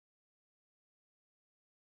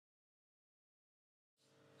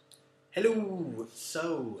Hello!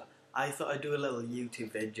 So, I thought I'd do a little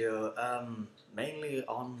YouTube video, mainly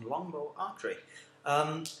on longbow archery.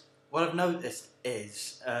 What I've noticed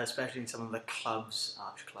is, especially in some of the clubs,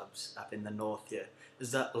 archery clubs up in the north here,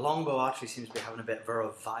 is that longbow archery seems to be having a bit of a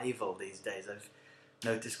revival these days. I've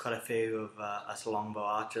noticed quite a few of us longbow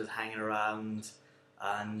archers hanging around,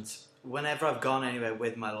 and whenever I've gone anywhere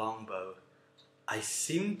with my longbow, I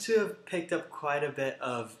seem to have picked up quite a bit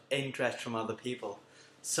of interest from other people.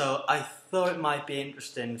 So I thought it might be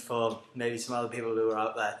interesting for maybe some other people who are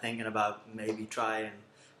out there thinking about maybe trying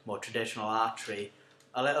more traditional archery,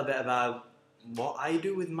 a little bit about what I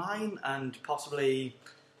do with mine and possibly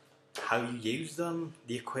how you use them,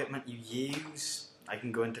 the equipment you use. I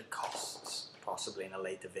can go into costs possibly in a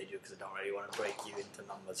later video because I don't really want to break you into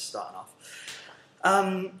numbers starting off.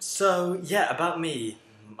 So yeah, about me.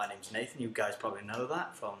 My name's Nathan. You guys probably know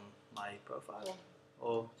that from my profile,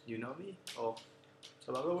 or you know me, or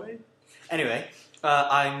some other way. Anyway,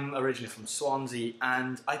 I'm originally from Swansea,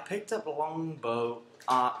 and I picked up longbow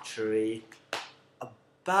archery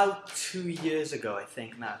about 2 years ago, I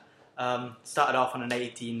think now. Started off on an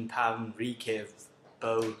 18-pound recurve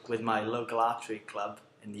bow with my local archery club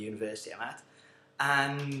in the university I'm at,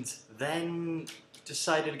 and then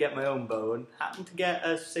decided to get my own bow and happened to get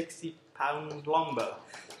a 60-pound longbow.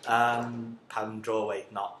 Pound draw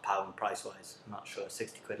weight, not pound price wise. I'm not sure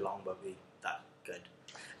 60 quid longbow would be that good.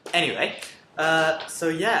 Anyway, so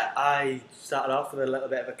yeah, I started off with a little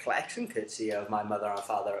bit of a collection courtesy of my mother and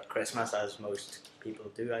father at Christmas, as most people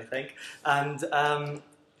do, I think, and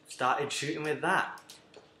started shooting with that.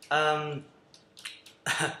 I'll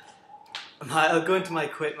go into my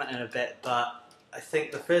equipment in a bit, but I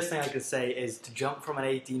think the first thing I could say is to jump from an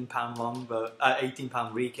 18-pound longbow,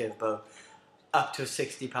 18-pound recurve bow up to a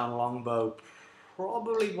 60-pound longbow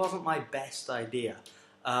probably wasn't my best idea.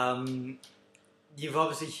 You've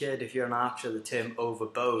obviously heard, if you're an archer, the term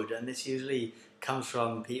overbowed, and this usually comes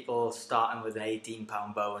from people starting with an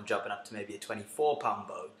 18-pound bow and jumping up to maybe a 24-pound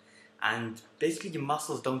bow, and basically your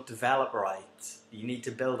muscles don't develop right. You need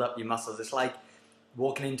to build up your muscles. It's like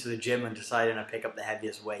walking into the gym and deciding to pick up the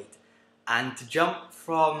heaviest weight. And to jump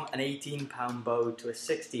from an 18-pound bow to a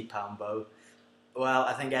 60-pound bow, well,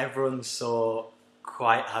 I think everyone saw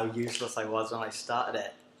quite how useless I was when I started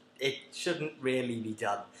it. It shouldn't really be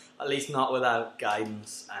done, at least not without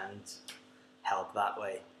guidance and help that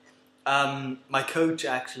way. My coach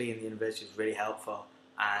actually in the university was really helpful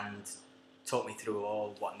and taught me through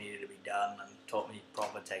all what needed to be done and taught me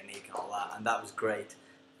proper technique and all that, and that was great.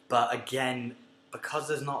 But again, because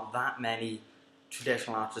there's not that many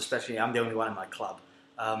traditional archers, especially I'm the only one in my club,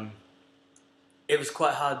 it was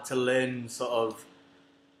quite hard to learn sort of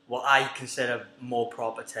what I consider more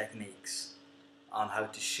proper techniques on how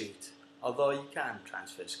to shoot. Although you can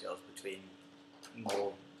transfer skills between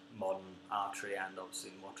more modern archery and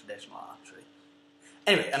obviously more traditional archery.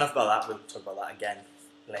 Anyway, enough about that. We'll talk about that again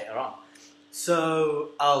later on. So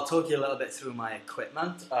I'll talk you a little bit through my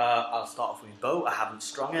equipment. I'll start off with my bow. I haven't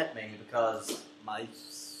strung it, mainly because my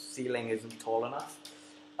ceiling isn't tall enough.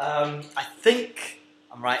 I think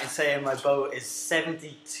I'm right in saying my bow is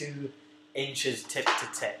 72 inches tip to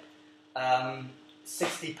tip,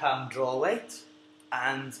 60-pound draw weight,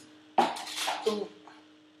 and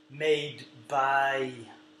made by,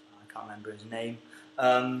 I can't remember his name,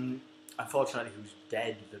 unfortunately who's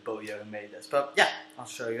dead, the bowyer who made this, but yeah, I'll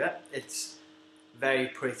show you it. It's very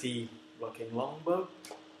pretty looking longbow.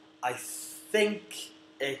 I think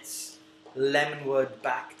it's lemonwood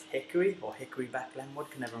backed hickory, or hickory backed lemonwood,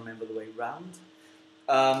 can never remember the way round.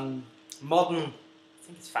 Modern, I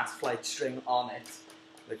think it's fast flight string on it,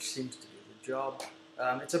 which seems to do the job.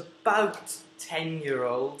 It's about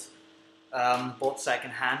 10-year-old, bought second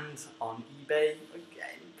hand on eBay.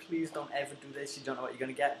 Again, please don't ever do this, you don't know what you're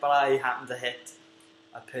going to get, but I happened to hit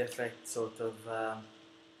a perfect sort of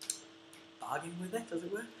bargain with it, as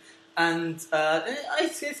it were. And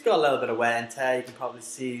it's got a little bit of wear and tear. You can probably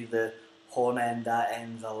see the horn end, that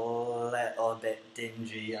end's a little bit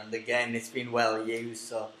dingy, and again it's been well used,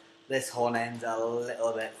 so this horn end's a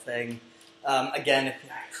little bit thin. Again, if you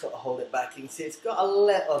sort of hold it back, you can see it's got a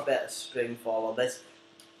little bit of spring fall. This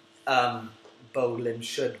bow limb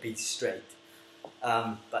should be straight,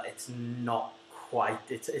 but it's not quite.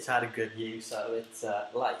 It's had a good use out of its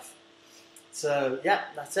life. So yeah,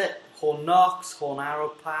 that's it. Horn nocks, horn arrow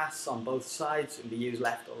pass on both sides. It can be used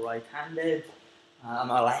left or right-handed. I'm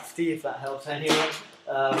a lefty, if that helps anyone.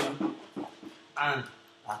 And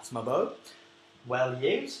that's my bow. Well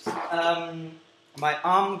used. My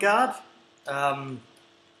arm guard,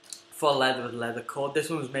 full leather with leather cord. This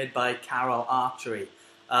one was made by Carol Archery.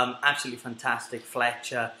 Absolutely fantastic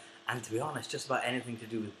Fletcher, and to be honest, just about anything to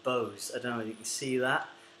do with bows. I don't know if you can see that.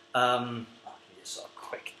 I'll give you a sort of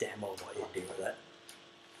quick demo of what you do with it,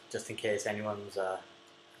 just in case anyone's a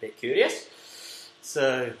bit curious.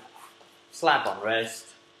 So, slap on wrist,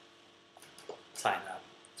 tighten up.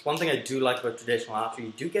 It's one thing I do like about traditional archery,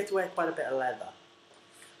 you do get to wear quite a bit of leather.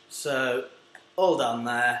 So, all done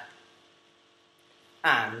there,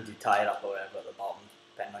 and you tie it up or whatever at the bottom,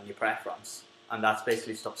 depending on your preference. And that's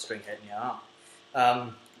basically stop string hitting your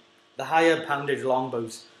arm. The higher poundage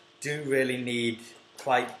longbows do really need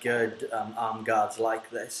quite good arm guards like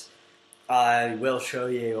this. I will show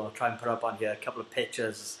you, or try and put up on here, a couple of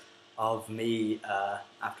pictures of me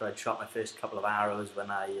after I'd shot my first couple of arrows when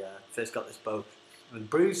I first got this bow. And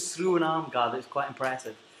bruised through an arm guard, it's quite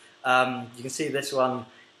impressive. You can see this one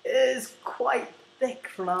is quite thick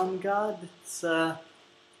for an arm guard. It's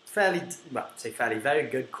very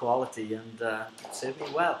good quality and served me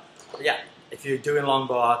well. But yeah, if you're doing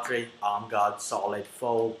longbow archery, arm guard, solid,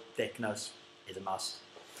 full thickness is a must.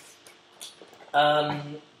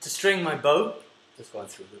 To string my bow, just going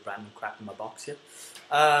through the random crap in my box here,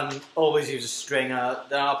 always use a stringer.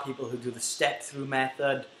 There are people who do the step through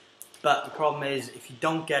method, but the problem is if you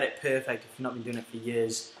don't get it perfect, if you've not been doing it for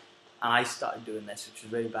years, and I started doing this, which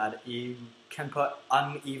is really bad, you can put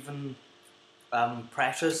uneven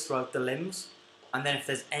pressures throughout the limbs, and then if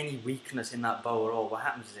there's any weakness in that bow at all, what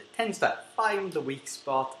happens is it tends to find the weak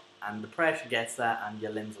spot and the pressure gets there and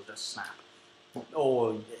your limbs will just snap.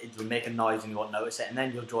 Or it'll make a noise and you won't notice it, and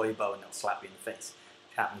then you'll draw your bow and it'll slap you in the face.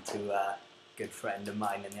 Which happened to a good friend of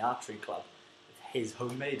mine in the archery club, his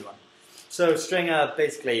homemade one. So stringer,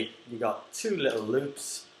 basically you got two little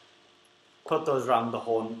loops, put those around the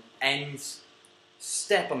horn ends,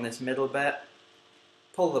 step on this middle bit,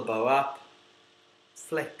 pull the bow up,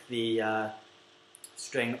 flick the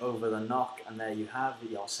string over the nock, and there you have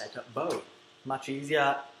your setup bow. Much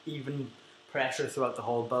easier, even pressure throughout the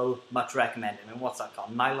whole bow, much recommended. I mean, what's that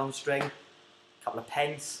called? Nylon string, a couple of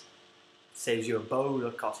pence, saves you a bow,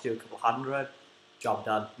 it'll cost you a couple hundred, job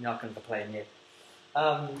done, you're not going to complain here.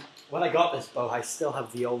 When I got this bow, I still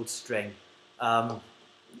have the old string. A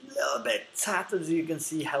little bit tattered, as you can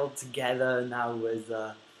see, held together now with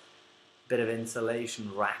a bit of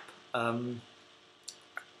insulation wrap.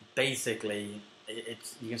 Basically,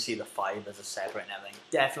 you can see the fibers are separate and everything.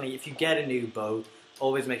 Definitely, if you get a new bow,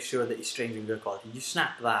 always make sure that your string's in good quality. You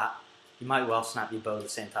snap that, you might well snap your bow at the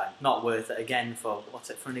same time. Not worth it. Again, for, what's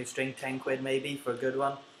it for a new string? 10 quid maybe for a good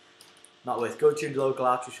one? Not worth it. Go to your local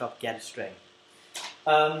archery shop, get a string.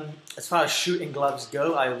 As far as shooting gloves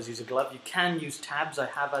go, I always use a glove. You can use tabs. I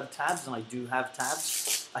have had tabs, and I do have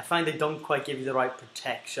tabs. I find they don't quite give you the right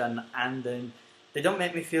protection, and then they don't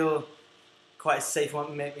make me feel quite as safe. They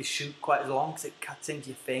won't make me shoot quite as long because it cuts into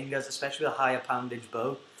your fingers, especially with a higher poundage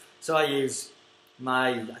bow. So I use my,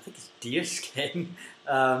 I think it's deerskin,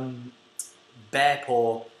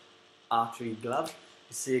 Bearpaw archery glove.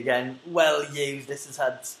 You see again, well used. This has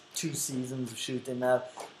had 2 seasons of shooting now.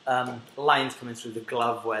 Lines coming through the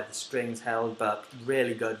glove where the string's held, but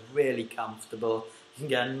really good, really comfortable. You can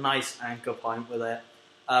get a nice anchor point with it.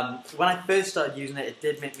 When I first started using it, it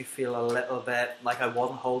did make me feel a little bit like I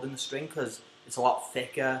wasn't holding the string because it's a lot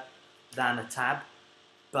thicker than a tab.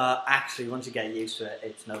 But actually, once you get used to it,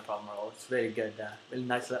 it's no problem at all. It's really good, really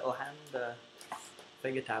nice little hand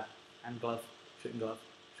finger tab, hand glove, shooting glove,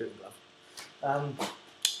 shooting glove.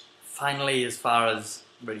 Finally, as far as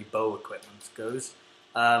really bow equipment goes,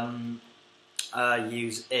 I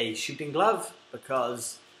use a shooting glove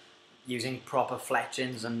because using proper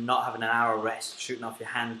fletchings and not having an hour rest shooting off your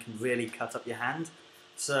hand can really cut up your hand.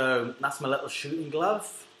 So that's my little shooting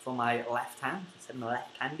glove for my left hand. I said my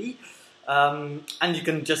left handy. And you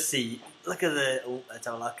can just see, look at the, let's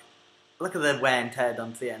have a look. Look at the wear and tear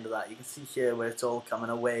done to the end of that. You can see here where it's all coming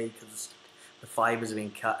away because the fibres have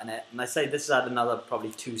been cut in it. And I say this has had another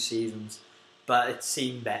probably 2 seasons, but it's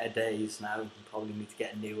seen better days now. You probably need to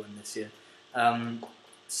get a new one this year.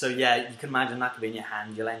 So yeah, you can imagine that could be in your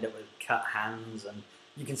hand. You'll end up with cut hands, and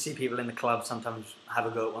you can see people in the club sometimes have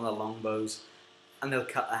a go at one of the longbows, and they'll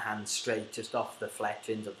cut their hand straight just off the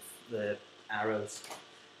fletchings of the arrows.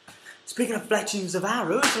 Speaking of fletchings of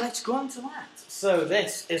arrows, let's go on to that. So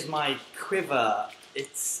this is my quiver.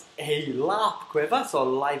 It's a LARP quiver, so a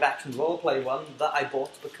live action roleplay one that I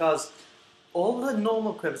bought because all the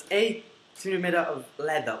normal quivers, seem to be made out of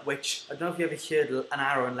leather, which I don't know if you ever heard an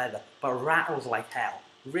arrow in leather, but rattles like hell.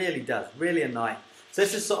 Really does, really annoying. So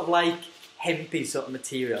this is sort of like hempy sort of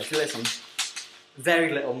material. If you listen,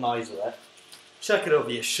 very little noise with it. Chuck it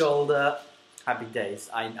over your shoulder. Happy days.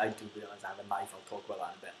 I do realise I have a knife. I'll talk about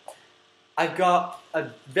that in a bit. I've got a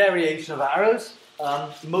variation of arrows.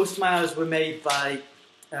 Most of my arrows were made by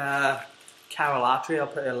Carol Archery. I'll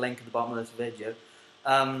put a link at the bottom of this video.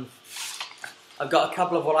 I've got a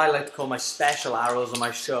couple of what I like to call my special arrows or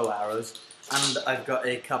my show arrows, and I've got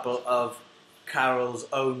a couple of Carol's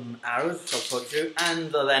own arrows, which I'll talk you through,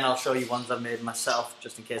 and then I'll show you ones I've made myself,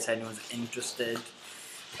 just in case anyone's interested.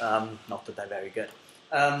 Not that they're very good.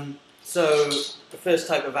 So the first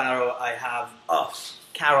type of arrow I have off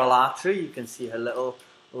Carol Archery. You can see her little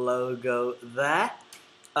logo there.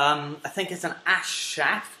 I think it's an ash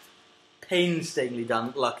shaft, painstakingly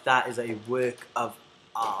done. Look, that is a work of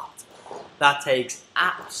art. That takes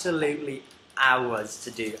absolutely hours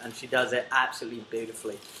to do, and she does it absolutely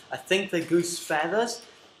beautifully. I think the goose feathers,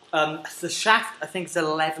 the shaft, I think it's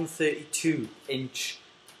 1132 inch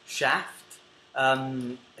shaft.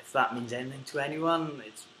 If that means anything to anyone,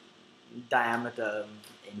 it's diameter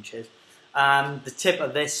inches. The tip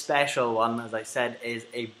of this special one, as I said, is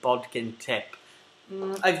a bodkin tip.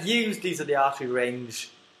 I've used these at the archery range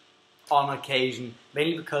on occasion,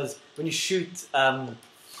 mainly because when you shoot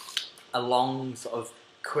a long sort of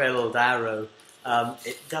quilled arrow,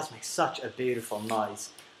 it does make such a beautiful noise.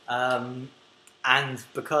 And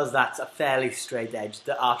because that's a fairly straight edge,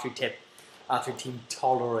 the archery team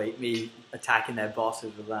tolerate me attacking their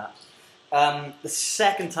bosses with that. The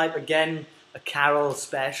second type, again, a Carol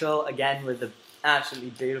special, again with the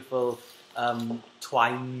absolutely beautiful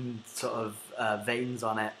twined sort of veins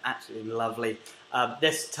on it, absolutely lovely.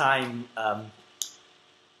 This time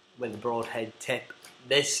with a broadhead tip.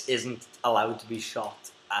 This isn't allowed to be shot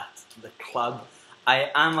at the club. I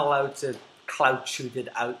am allowed to clout shoot it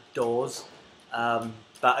outdoors,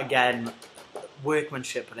 but again,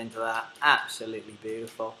 workmanship put into that, absolutely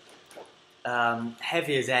beautiful.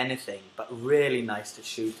 Heavy as anything, but really nice to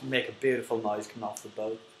shoot, make a beautiful noise coming off the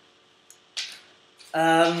bow.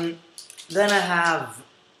 Then I have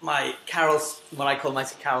my Carol's, what I call my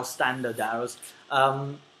Carol standard arrows.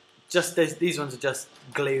 These ones are just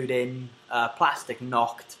glued in, plastic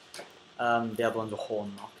knocked. The other ones are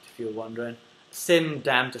horn knocked, if you were wondering. Sim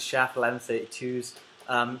diameter shaft, 1132s.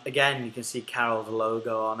 Again, you can see Carol's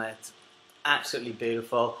logo on it. Absolutely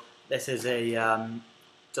beautiful. This is a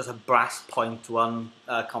just a brass point one,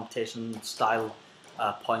 competition style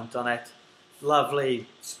point on it. Lovely,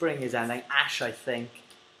 spring is anything, ash I think.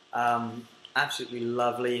 Absolutely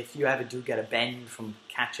lovely. If you ever do get a bend from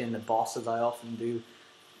catching the bosses, I often do,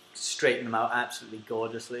 straighten them out absolutely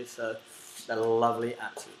gorgeously. So they're lovely,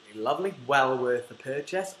 absolutely lovely. Well worth the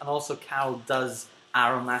purchase. And also Carol does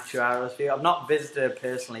arrow match your arrows for you. I've not visited her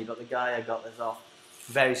personally, but the guy I got this off,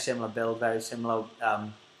 very similar build, very similar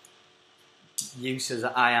use as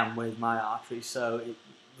I am with my archery. So it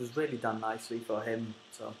was really done nicely for him.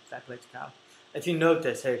 So fair play to Carol. If you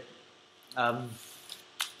notice, her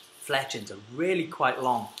fletchings are really quite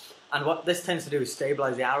long. And what this tends to do is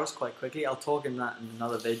stabilize the arrows quite quickly. I'll talk in that in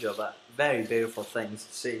another video, but very beautiful things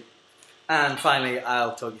to see. And finally,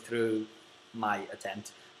 I'll talk you through my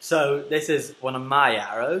attempt. So this is one of my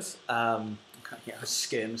arrows,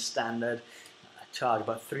 Skirm standard. I charge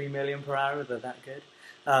about 3 million per arrow, they're that good.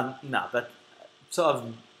 No, but sort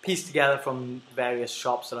of pieced together from various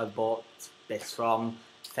shops that I've bought bits from,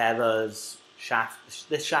 feathers, shaft.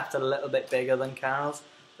 This shaft's a little bit bigger than Carol's.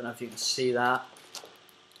 Don't know if you can see that.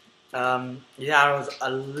 The arrow's a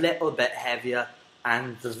little bit heavier,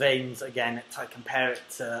 and the veins, again, if I compare it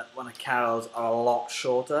to one of Carol's, are a lot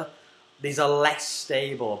shorter. These are less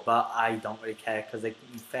stable, but I don't really care because they're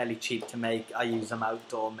fairly cheap to make. I use them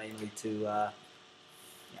outdoor mainly to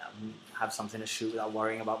have something to shoot without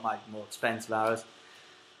worrying about my more expensive arrows.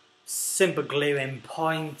 Simple glue in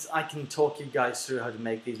point. I can talk you guys through how to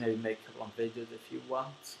make these, maybe make a couple of videos if you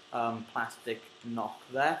want. Plastic knock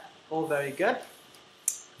there, all very good.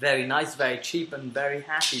 Very nice, very cheap, and very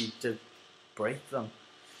happy to break them.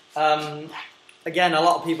 Again, a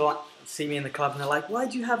lot of people see me in the club and they're like, why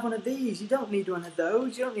do you have one of these? You don't need one of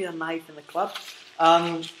those, you don't need a knife in the club.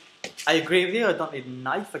 I agree with you, I don't need a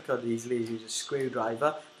knife, I could easily use a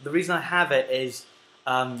screwdriver. The reason I have it is,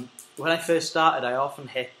 when I first started, I often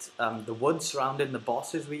hit the wood surrounding the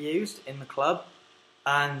bosses we used in the club,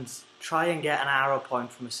 and try and get an arrow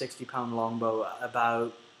point from a 60-pound longbow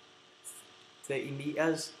about 30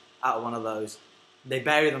 meters out of one of those. They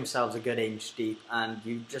bury themselves a good inch deep, and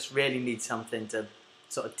you just really need something to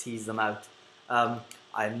sort of tease them out.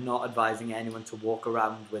 I'm not advising anyone to walk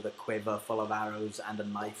around with a quiver full of arrows and a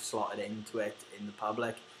knife slotted into it in the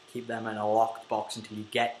public. Keep them in a locked box until you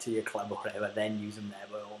get to your club or whatever, then use them there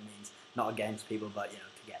by all means. Not against people, but you know,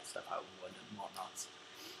 to get stuff out of wood and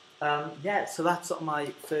whatnot. Yeah, so that's sort of my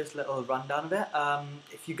first little rundown of it.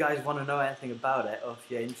 If you guys want to know anything about it, or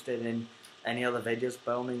if you're interested in any other videos,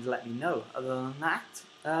 by all means let me know. Other than that,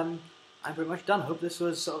 I'm pretty much done. Hope this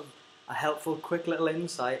was sort of a helpful, quick little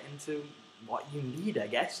insight into what you need, I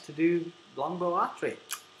guess, to do longbow archery.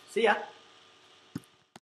 See ya!